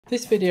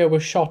This video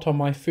was shot on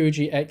my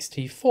Fuji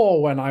XT4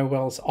 when I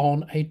was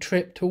on a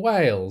trip to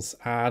Wales,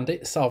 and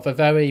it's of a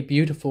very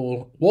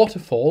beautiful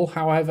waterfall.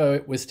 However,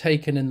 it was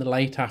taken in the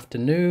late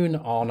afternoon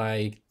on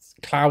a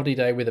cloudy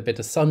day with a bit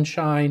of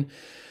sunshine,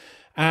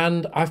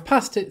 and I've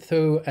passed it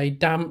through a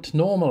damped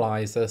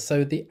normalizer,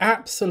 so the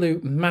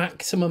absolute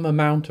maximum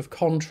amount of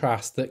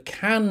contrast that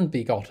can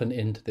be gotten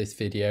into this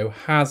video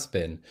has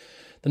been.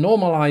 The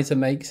normalizer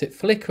makes it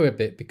flicker a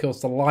bit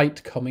because the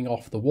light coming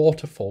off the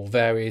waterfall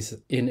varies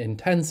in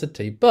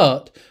intensity,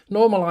 but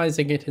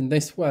normalizing it in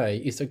this way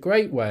is a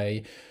great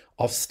way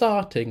of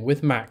starting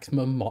with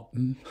maximum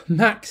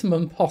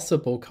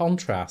possible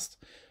contrast.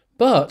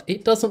 But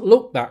it doesn't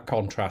look that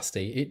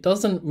contrasty. It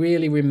doesn't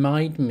really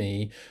remind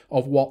me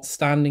of what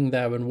standing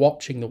there and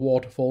watching the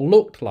waterfall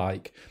looked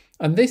like.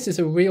 And this is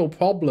a real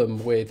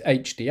problem with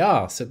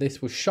HDR. So this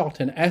was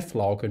shot in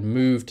Flog and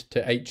moved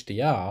to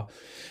HDR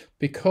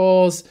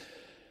because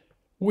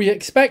we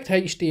expect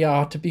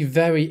HDR to be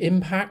very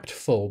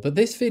impactful, but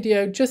this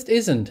video just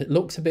isn't. It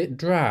looks a bit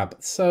drab.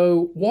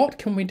 So what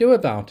can we do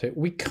about it?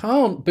 We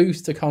can't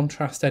boost the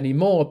contrast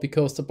anymore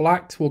because the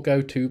blacks will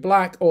go too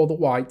black or the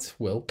whites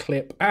will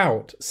clip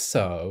out.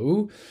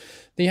 So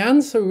the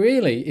answer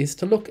really is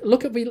to look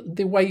at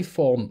the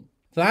waveform.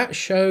 That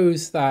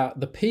shows that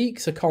the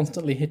peaks are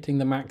constantly hitting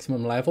the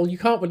maximum level. You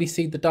can't really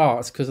see the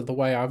darks because of the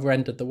way I've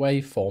rendered the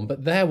waveform,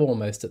 but they're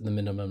almost at the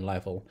minimum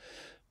level.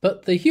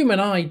 But the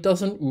human eye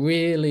doesn't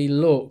really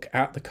look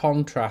at the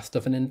contrast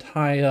of an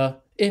entire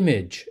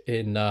image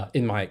in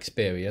my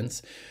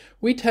experience.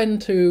 We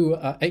tend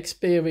to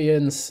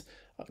experience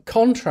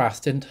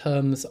contrast in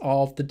terms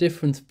of the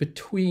difference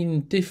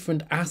between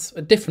different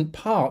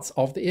parts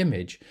of the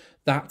image.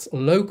 That's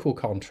local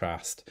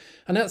contrast.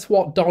 And that's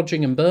what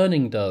dodging and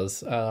burning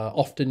does,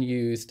 often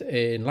used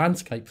in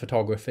landscape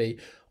photography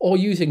or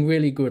using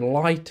really good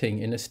lighting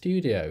in a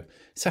studio.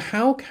 So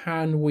how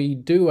can we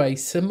do a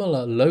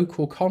similar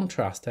local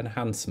contrast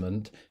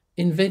enhancement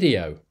in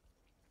video?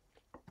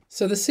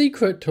 So the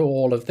secret to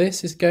all of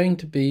this is going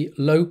to be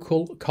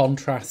local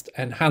contrast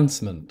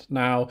enhancement.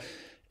 Now,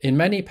 in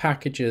many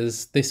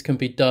packages, this can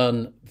be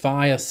done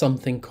via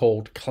something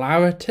called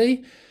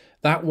clarity.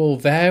 That will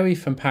vary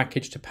from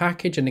package to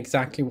package, and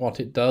exactly what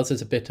it does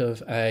is a bit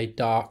of a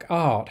dark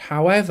art.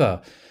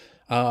 However,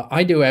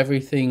 I do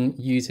everything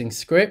using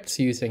scripts,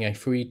 using a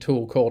free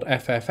tool called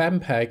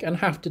FFmpeg, and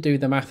have to do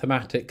the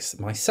mathematics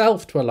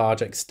myself to a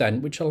large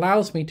extent, which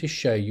allows me to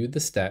show you the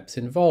steps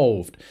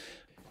involved.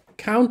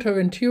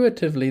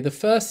 Counterintuitively, the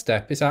first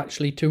step is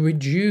actually to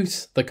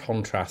reduce the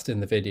contrast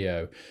in the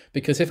video,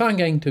 because if I'm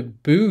going to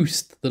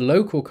boost the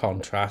local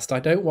contrast,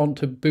 I don't want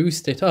to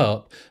boost it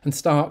up and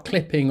start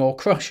clipping or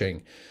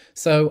crushing.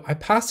 So I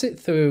pass it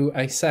through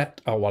a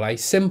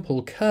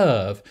simple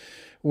curve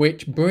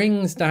which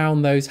brings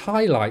down those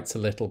highlights a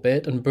little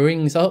bit and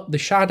brings up the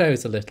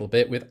shadows a little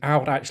bit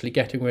without actually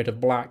getting rid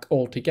of black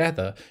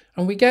altogether.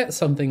 And we get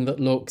something that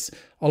looks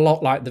a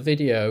lot like the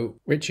video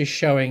which is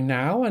showing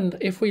now. And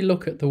if we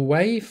look at the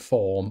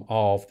waveform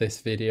of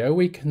this video,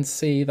 we can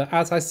see that,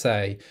 as I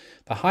say,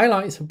 the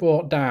highlights are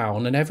brought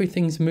down and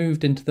everything's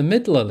moved into the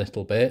middle a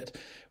little bit,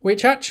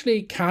 which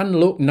actually can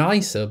look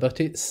nicer, but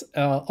it's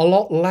a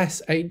lot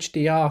less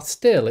HDR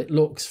still. It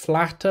looks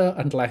flatter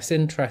and less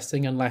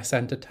interesting and less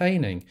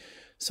entertaining.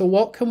 So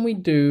what can we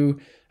do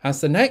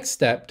as the next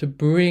step to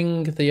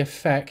bring the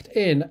effect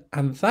in?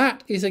 And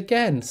that is,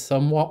 again,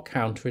 somewhat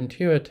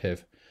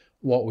counterintuitive.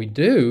 What we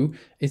do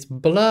is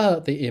blur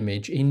the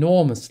image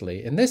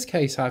enormously. In this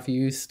case, I've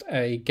used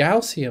a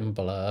Gaussian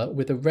blur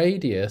with a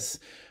radius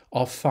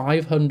of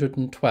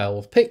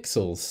 512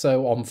 pixels.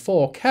 So on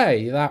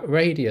 4K, that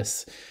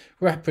radius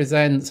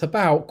represents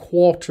about a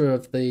quarter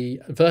of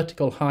the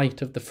vertical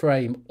height of the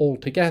frame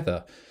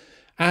altogether.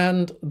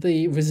 And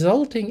the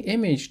resulting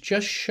image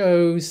just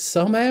shows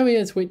some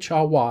areas which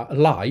are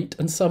light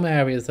and some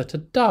areas that are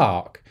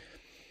dark.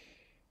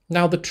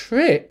 Now the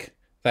trick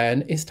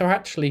then is to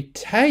actually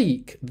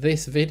take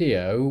this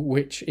video,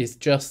 which is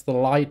just the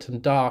light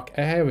and dark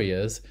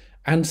areas,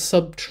 and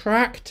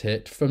subtract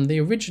it from the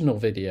original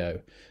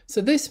video. So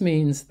this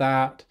means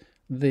that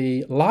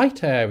the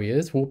light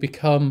areas will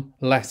become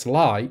less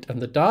light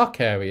and the dark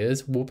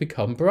areas will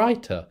become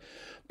brighter.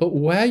 But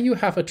where you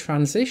have a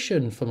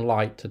transition from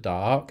light to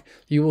dark,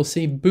 you will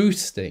see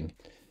boosting.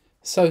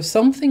 So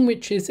something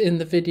which is in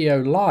the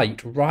video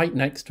light right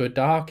next to a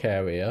dark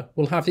area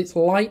will have its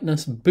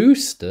lightness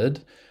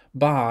boosted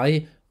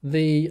by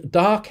the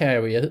dark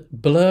area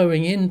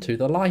blurring into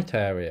the light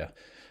area.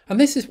 And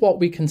this is what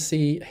we can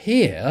see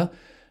here.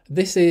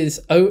 This is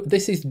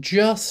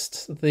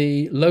just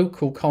the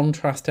local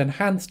contrast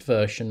enhanced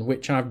version,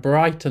 which I've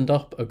brightened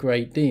up a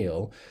great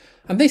deal.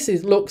 And this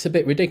looks a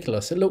bit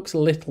ridiculous. It looks a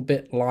little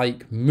bit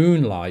like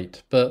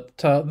moonlight, but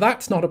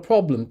that's not a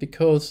problem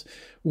because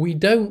we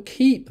don't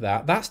keep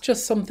that. That's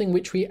just something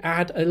which we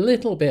add a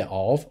little bit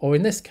of, or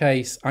in this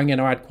case, I'm going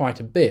to add quite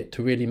a bit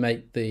to really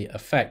make the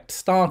effect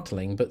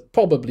startling, but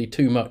probably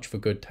too much for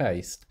good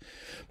taste.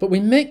 But we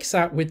mix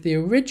that with the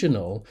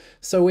original,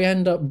 so we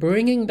end up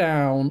bringing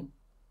down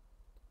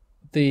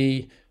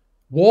the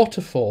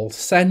waterfall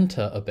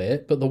center a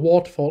bit, but the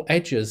waterfall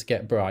edges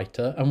get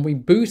brighter, and we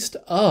boost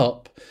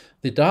up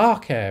the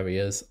dark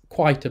areas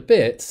quite a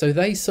bit so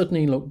they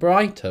suddenly look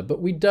brighter,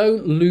 but we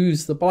don't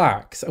lose the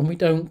blacks and we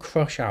don't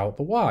crush out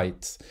the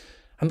whites.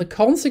 And the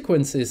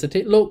consequence is that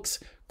it looks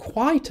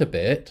quite a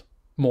bit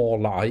more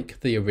like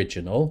the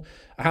original,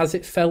 as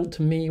it felt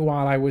to me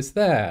while I was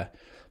there.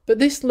 But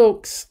this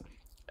looks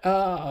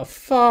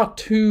far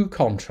too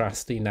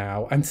contrasty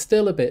now and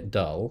still a bit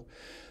dull.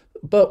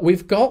 But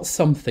we've got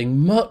something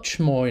much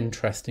more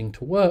interesting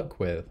to work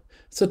with.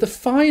 So the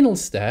final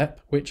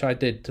step, which I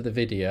did to the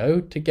video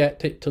to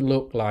get it to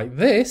look like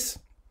this,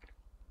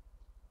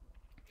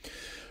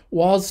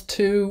 was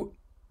to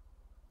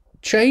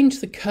change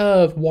the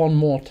curve one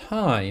more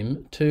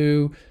time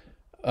to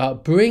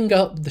bring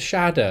up the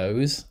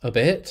shadows a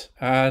bit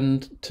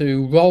and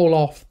to roll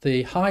off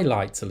the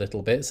highlights a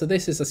little bit. So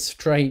this is a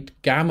straight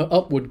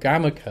upward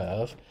gamma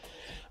curve,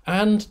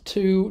 and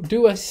to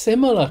do a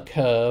similar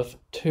curve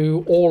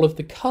to all of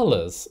the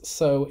colors.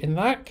 So in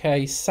that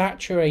case,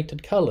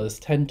 saturated colors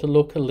tend to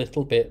look a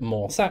little bit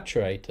more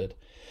saturated.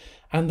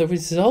 And the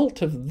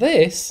result of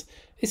this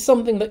is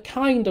something that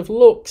kind of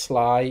looks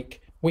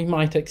like we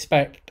might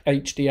expect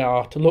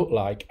HDR to look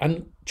like.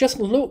 And just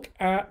look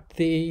at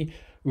the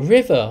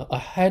river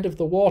ahead of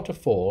the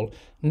waterfall.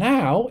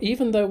 Now,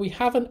 even though we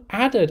haven't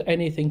added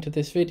anything to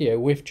this video,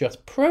 we've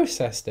just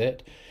processed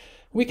it,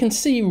 we can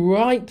see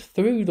right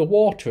through the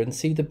water and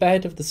see the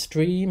bed of the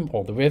stream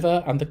or the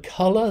river and the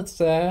colours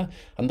there,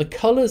 and the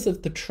colours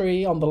of the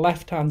tree on the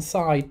left-hand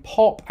side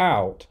pop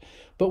out.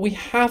 But we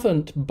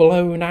haven't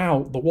blown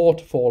out the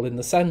waterfall in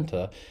the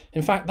centre.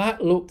 In fact,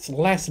 that looks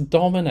less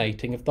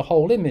dominating of the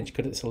whole image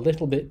because it's a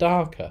little bit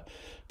darker.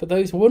 But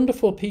those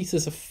wonderful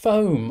pieces of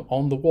foam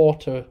on the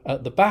water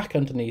at the back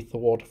underneath the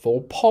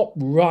waterfall pop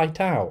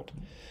right out.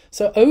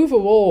 So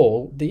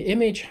overall, the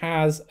image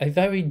has a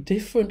very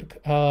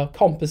different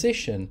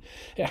composition.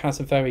 It has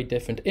a very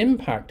different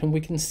impact, and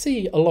we can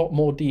see a lot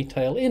more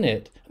detail in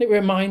it. And it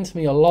reminds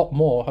me a lot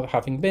more of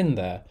having been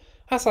there.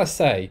 As I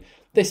say,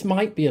 this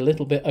might be a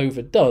little bit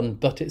overdone,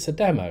 but it's a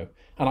demo.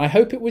 And I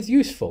hope it was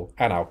useful,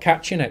 and I'll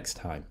catch you next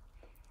time.